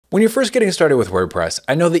When you're first getting started with WordPress,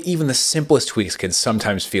 I know that even the simplest tweaks can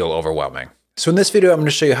sometimes feel overwhelming. So in this video, I'm going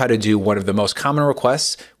to show you how to do one of the most common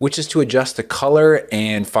requests, which is to adjust the color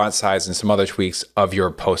and font size and some other tweaks of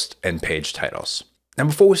your post and page titles. Now,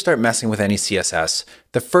 before we start messing with any CSS,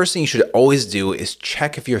 the first thing you should always do is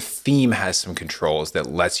check if your theme has some controls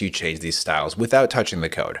that lets you change these styles without touching the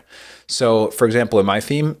code. So for example, in my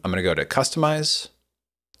theme, I'm going to go to Customize.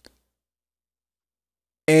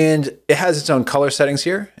 And it has its own color settings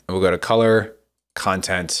here. And we'll go to Color,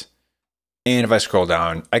 Content. And if I scroll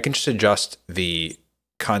down, I can just adjust the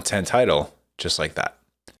content title just like that.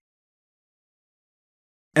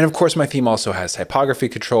 And of course, my theme also has typography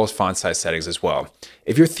controls, font size settings as well.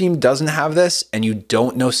 If your theme doesn't have this and you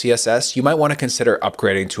don't know CSS, you might want to consider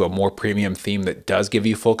upgrading to a more premium theme that does give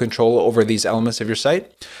you full control over these elements of your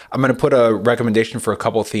site. I'm going to put a recommendation for a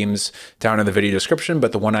couple themes down in the video description,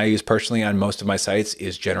 but the one I use personally on most of my sites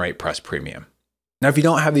is GeneratePress Premium. Now, if you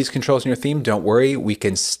don't have these controls in your theme, don't worry. We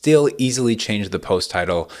can still easily change the post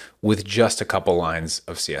title with just a couple lines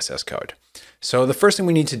of CSS code. So the first thing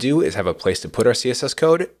we need to do is have a place to put our CSS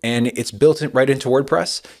code, and it's built right into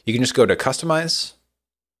WordPress. You can just go to Customize,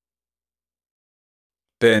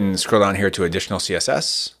 then scroll down here to Additional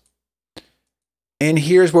CSS. And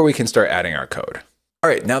here's where we can start adding our code. All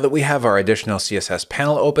right, now that we have our additional CSS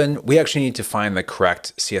panel open, we actually need to find the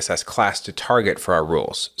correct CSS class to target for our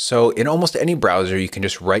rules. So in almost any browser, you can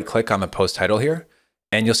just right click on the post title here,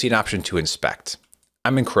 and you'll see an option to inspect.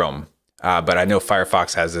 I'm in Chrome, but I know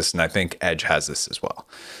Firefox has this, and I think Edge has this as well.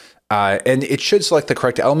 And it should select the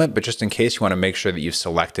correct element, but just in case, you want to make sure that you've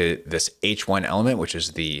selected this H1 element, which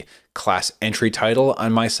is the class entry title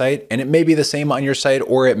on my site. And it may be the same on your site,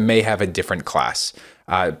 or it may have a different class.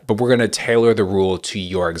 But we're going to tailor the rule to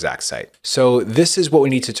your exact site. So this is what we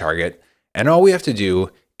need to target. And all we have to do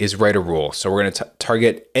is write a rule. So we're going to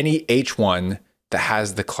target any H1 that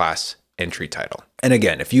has the class entry title. And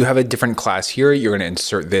again, if you have a different class here, you're going to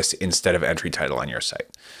insert this instead of entry title on your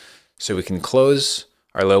site. So we can close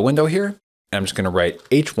our little window here. And I'm just going to write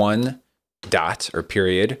H1 dot or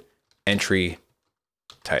period entry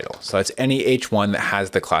title. So that's any H1 that has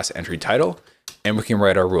the class entry title. And we can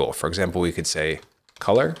write our rule. For example, we could say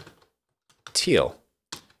color teal,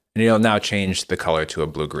 and it'll now change the color to a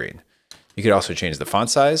blue-green. You could also change the font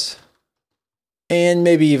size and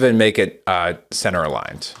maybe even make it center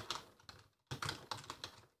aligned.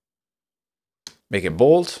 Make it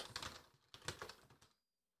bold.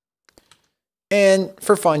 And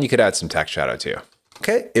for fun, you could add some text shadow too.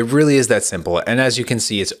 Okay, it really is that simple. And as you can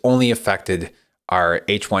see, it's only affected our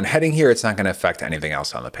H1 heading here. It's not going to affect anything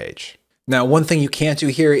else on the page. Now, one thing you can't do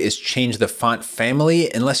here is change the font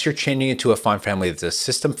family unless you're changing it to a font family that's a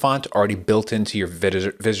system font already built into your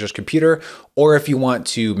visitor's computer, or if you want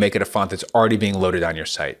to make it a font that's already being loaded on your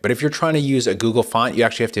site. But if you're trying to use a Google font, you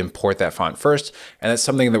actually have to import that font first, and that's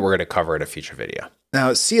something that we're going to cover in a future video.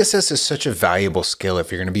 Now, CSS is such a valuable skill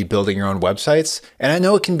if you're going to be building your own websites, and I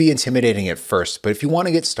know it can be intimidating at first, but if you want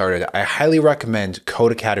to get started, I highly recommend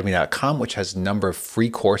codeacademy.com, which has a number of free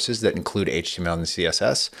courses that include HTML and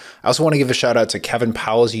CSS. I also want to give a shout out to Kevin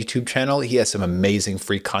Powell's YouTube channel. He has some amazing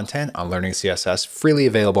free content on learning CSS, freely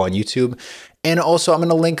available on YouTube. And also, I'm going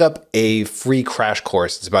to link up a free crash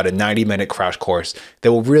course. It's about a 90-minute crash course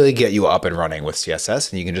that will really get you up and running with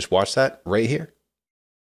CSS, and you can just watch that right here.